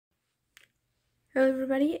Hello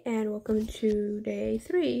everybody and welcome to day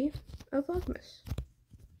 3 of Vlogmas.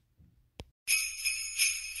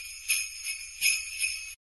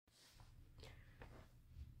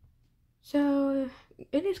 So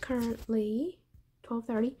it is currently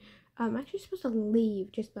 12:30. I'm actually supposed to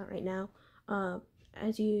leave just about right now.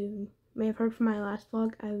 As you may have heard from my last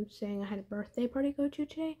vlog, I was saying I had a birthday party to go to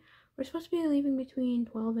today. We're supposed to be leaving between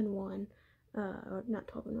 12 and 1. Or not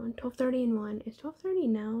 12 and 1, 12:30 and 1. It's 12:30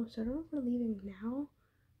 now, so I don't know if we're leaving now.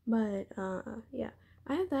 But yeah,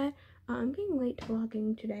 I have that. I'm getting late to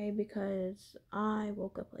vlogging today because I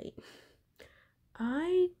woke up late.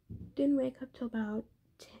 I didn't wake up till about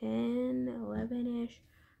 10-11ish.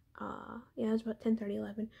 Yeah, it was about 10:30,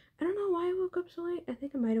 11. I don't know why I woke up so late. I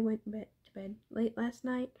think I might have went to bed late last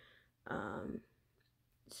night.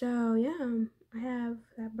 So yeah, I have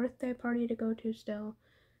that birthday party to go to still,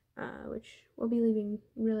 which we'll be leaving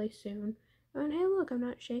really soon. And hey, look, I'm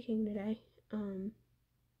not shaking today.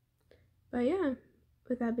 But yeah,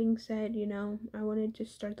 with that being said, I wanted to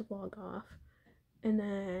start the vlog off, and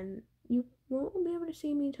then you won't be able to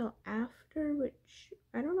see me until after, which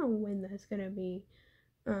I don't know when that's gonna be.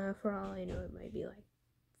 For all I know, it might be like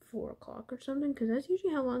 4 o'clock or something, because that's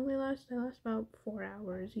usually how long they last. They last about 4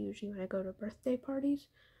 hours usually when I go to birthday parties.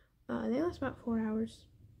 They last about 4 hours.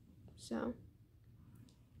 So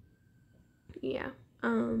yeah.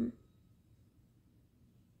 I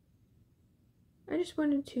just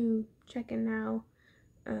wanted to check in now.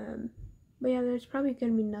 But yeah, there's probably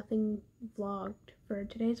gonna be nothing vlogged for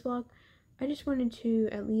today's vlog. I just wanted to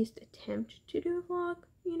at least attempt to do a vlog,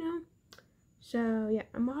 So yeah,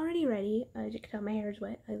 I'm already ready. As you can tell, my hair is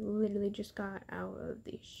wet. I literally just got out of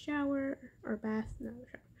the shower or bath. No,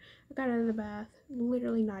 shower. I got out of the bath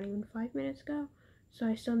literally not even 5 minutes ago. So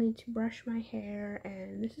I still need to brush my hair,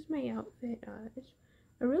 and this is my outfit. It's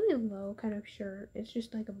a really low kind of shirt. It's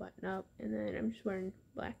just like a button up, and then I'm just wearing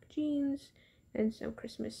black jeans and some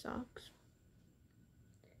Christmas socks.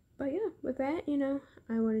 But yeah, with that,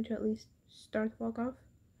 I wanted to at least start the vlog off,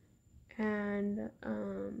 and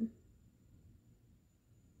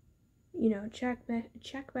check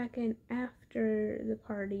back in after the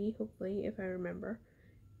party, hopefully, if I remember.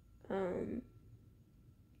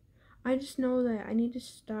 I just know that I need to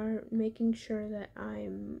start making sure that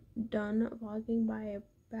I'm done vlogging by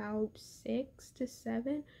about 6 to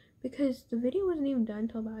 7, because the video wasn't even done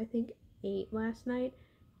till about, I think, 8 last night.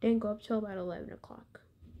 Didn't go up till about 11 o'clock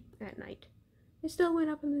at night. It still went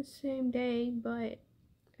up on the same day, but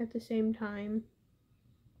at the same time,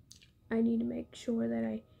 I need to make sure that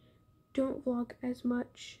I don't vlog as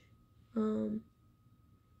much, of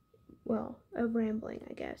rambling,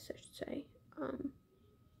 I guess I should say.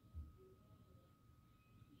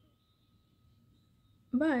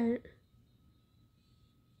 But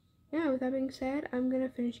yeah, with that being said, I'm gonna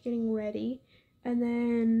finish getting ready, and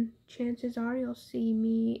then chances are you'll see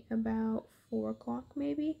me about 4 o'clock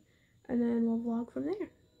maybe, and then we'll vlog from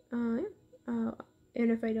there. And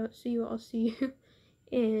if I don't see you, I'll see you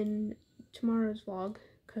in tomorrow's vlog,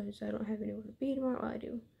 because I don't have anywhere to be tomorrow. Well, I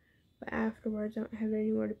do, but afterwards I don't have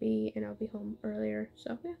anywhere to be, and I'll be home earlier.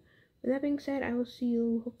 So yeah, with that being said, I will see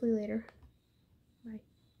you hopefully later. Bye.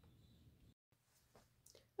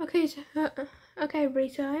 Okay, okay, everybody,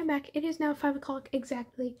 so I'm back. It is now 5 o'clock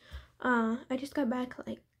exactly. I just got back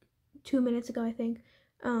like 2 minutes ago, I think.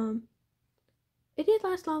 It did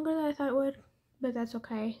last longer than I thought it would, but that's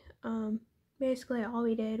okay. Basically all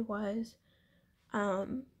we did was,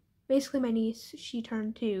 basically my niece, she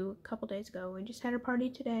turned 2 a couple days ago. We just had her party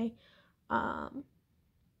today. My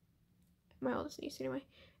oldest niece anyway.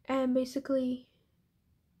 And basically,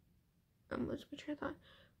 what's my train of thought?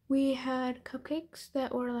 We had cupcakes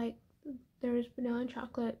that were like, there was vanilla and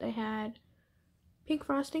chocolate. They had pink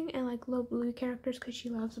frosting and like little Bluey characters, because she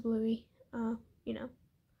loves the Bluey, you know.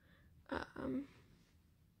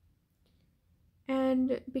 And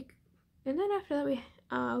then after that we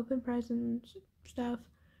opened presents, stuff,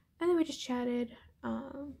 and then we just chatted.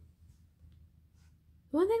 One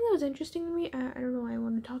thing that was interesting to me, I don't know why I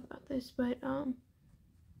want to talk about this, but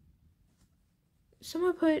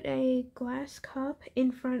someone put a glass cup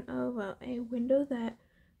in front of a window that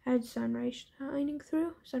had sunrise shining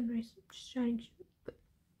through. Sunrise shining.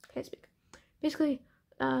 Can't speak. Basically,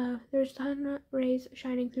 there's sun rays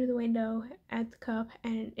shining through the window at the cup,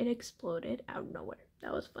 and it exploded out of nowhere.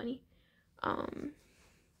 That was funny.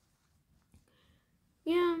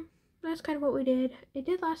 Yeah, that's kind of what we did. It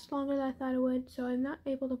did last longer than I thought it would, so I'm not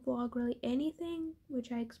able to vlog really anything,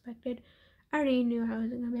 which I expected. I already knew I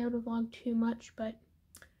wasn't going to be able to vlog too much, but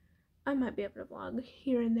I might be able to vlog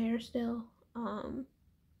here and there still. But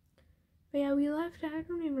yeah, we left, I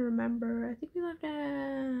don't even remember. I think we left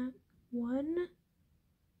at 1.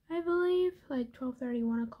 like 12:30,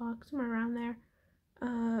 1 o'clock, somewhere around there.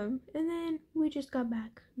 And then we just got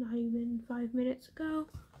back not even 5 minutes ago.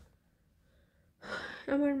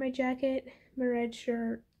 I'm wearing my jacket, my red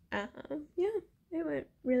shirt. Yeah, it went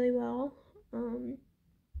really well.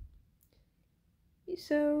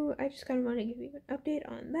 So I just kind of want to give you an update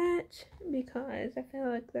on that because I feel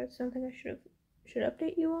like that's something I should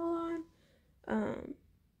update you all on.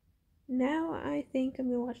 Now I think I'm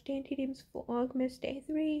gonna watch Dan Deem's Vlogmas Day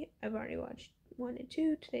 3. I've already watched 1 and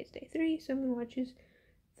 2. Today's Day 3, so I'm gonna watch his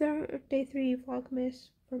Day 3 Vlogmas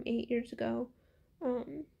from 8 years ago.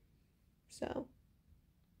 So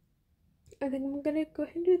I think I'm gonna go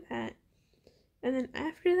ahead and do that. And then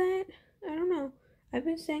after that, I don't know. I've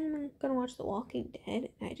been saying I'm gonna watch The Walking Dead,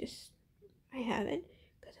 and I haven't,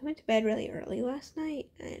 because I went to bed really early last night,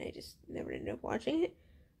 and I just never ended up watching it.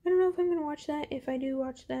 I don't know if I'm gonna watch that. If I do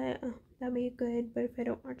watch that, that'll be good, but if I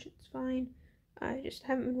don't watch it, it's fine. I just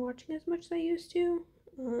haven't been watching as much as I used to,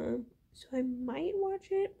 so I might watch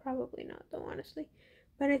it. Probably not, though, honestly.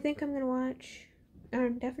 But I think I'm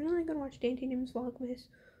definitely gonna watch Dan Deem's Vlogmas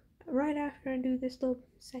right after I do this little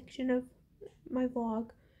section of my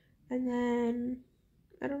vlog, and then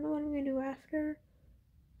I don't know what I'm gonna do after.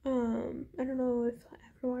 I don't know if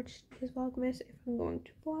after I watch his Vlogmas, if I'm going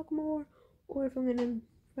to vlog more, or if I'm gonna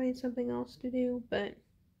find something else to do, but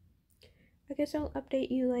I guess I'll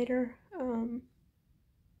update you later.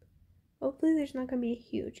 Hopefully there's not gonna be a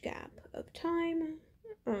huge gap of time,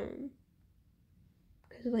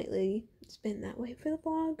 because lately it's been that way for the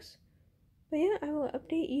vlogs. But yeah, I will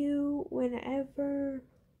update you whenever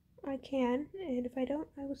I can, and if I don't,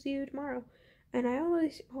 I will see you tomorrow. And I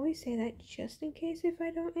always say that just in case if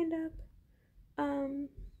I don't end up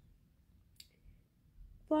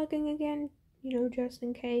vlogging again, just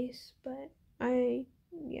in case. But I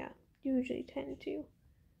usually tend to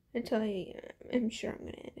until I am sure I'm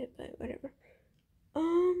gonna end it, but whatever. But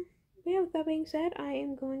yeah, with that being said, I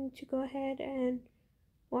am going to go ahead and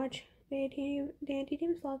watch Dan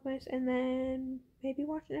Deem's Vlogmas, and then maybe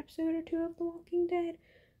watch an episode or 2 of The Walking Dead.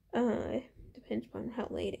 Depends upon how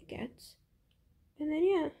late it gets. And then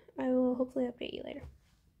yeah, I will hopefully update you later.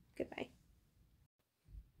 Goodbye.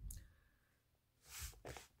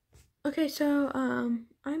 Okay, so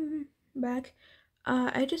I'm back.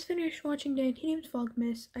 I just finished watching Dan Deem's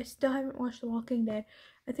Vlogmas. I still haven't watched The Walking Dead.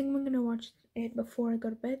 I think I'm gonna watch it before I go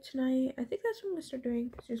to bed tonight. I think that's what I'm gonna start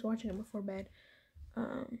doing. Just watching it before bed.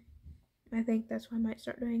 I think that's what I might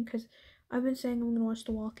start doing, because I've been saying I'm gonna watch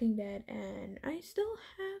The Walking Dead, and I still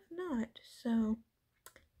have not. So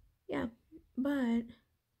yeah, but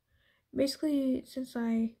basically, since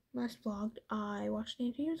I last vlogged, I watched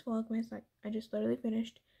Dan Deem's Vlogmas. Like, I just literally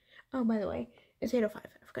finished. Oh, by the way, it's 8:05.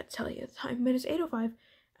 I forgot to tell you the time, but it's 8:05.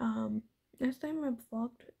 Last time I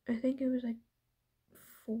vlogged, I think it was like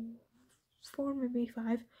 4, maybe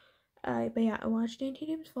 5. But yeah, I watched Dan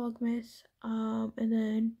Deem's Vlogmas. And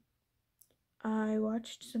then I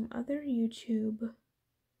watched some other YouTube.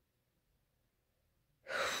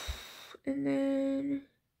 And then,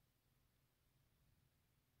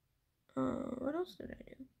 what else did I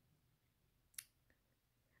do?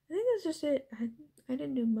 I think that's just it. I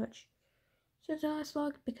didn't do much since I last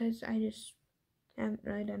vlogged, because I just haven't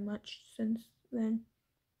really done much since then.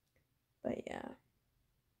 But yeah.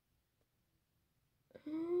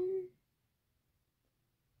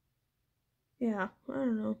 Yeah, I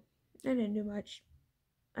don't know. I didn't do much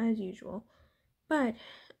as usual. But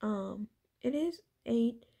it is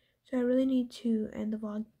 8, so I really need to end the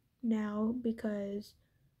vlog now, because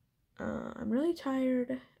I'm really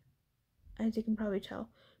tired, as you can probably tell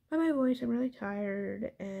by my voice. I'm really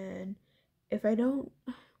tired, and if I don't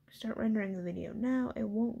start rendering the video now, it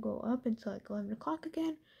won't go up until like 11 o'clock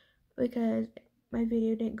again, because my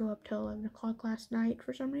video didn't go up till 11 o'clock last night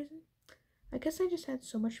for some reason. I guess I just had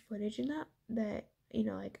so much footage in that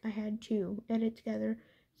like I had to edit together,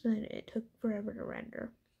 so then it took forever to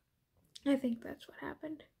render. I think that's what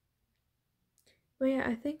happened. But yeah,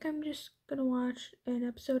 I think I'm just gonna watch an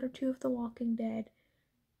episode or 2 of The Walking Dead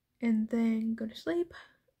and then go to sleep.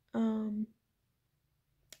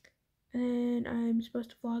 And I'm supposed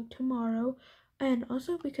to vlog tomorrow, and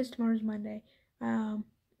also because tomorrow's Monday, I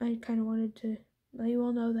kind of wanted to let you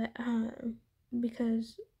all know that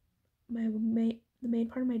because the main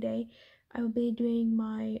part of my day, I will be doing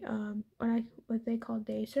my what they call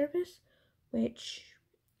day service, which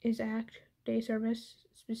is ACT day service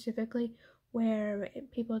specifically, where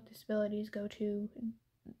people with disabilities go to.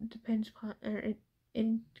 Depends upon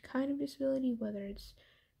in kind of disability, whether it's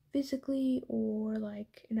physically or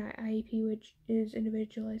like an IEP, which is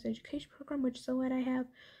individualized education program, which is the one I have.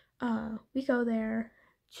 We go there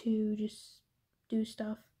to just do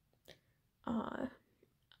stuff.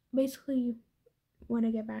 Basically, when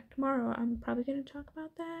I get back tomorrow, I'm probably going to talk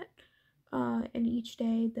about that. And each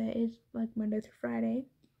day that is like Monday through Friday,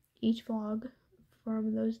 each vlog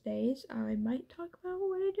from those days, I might talk about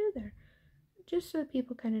what I do there, just so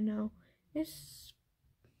people kind of know.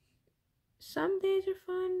 Some days are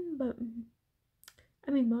fun, but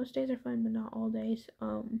I mean most days are fun, but not all days.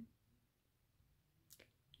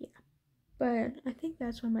 Yeah, but I think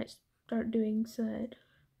that's what I might start doing, so that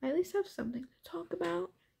I at least have something to talk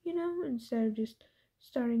about, instead of just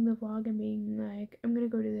starting the vlog and being like, I'm gonna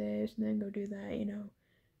go do this and then go do that, I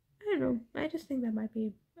don't know. I just think that might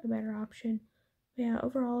be a better option. But yeah,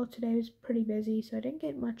 overall today was pretty busy, so I didn't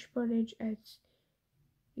get much footage, as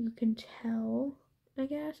you can tell, I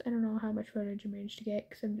guess. I don't know how much footage I managed to get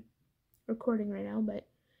because I'm recording right now, but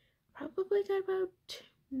probably got about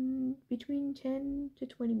between 10 to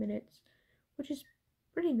 20 minutes, which is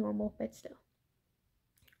pretty normal, but still.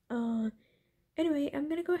 Anyway, I'm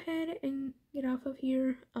gonna go ahead and get off of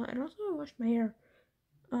here, and also I washed my hair,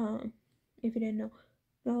 if you didn't know.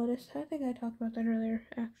 Notice, I think I talked about that earlier,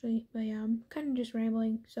 actually, but yeah, I'm kind of just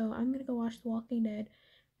rambling, so I'm gonna go watch The Walking Dead,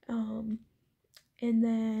 and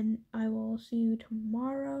then I will see you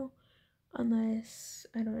tomorrow, unless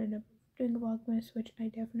I don't end up doing a vlogmas, which I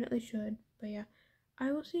definitely should, but yeah,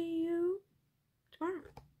 I will see you tomorrow.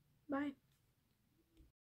 Bye.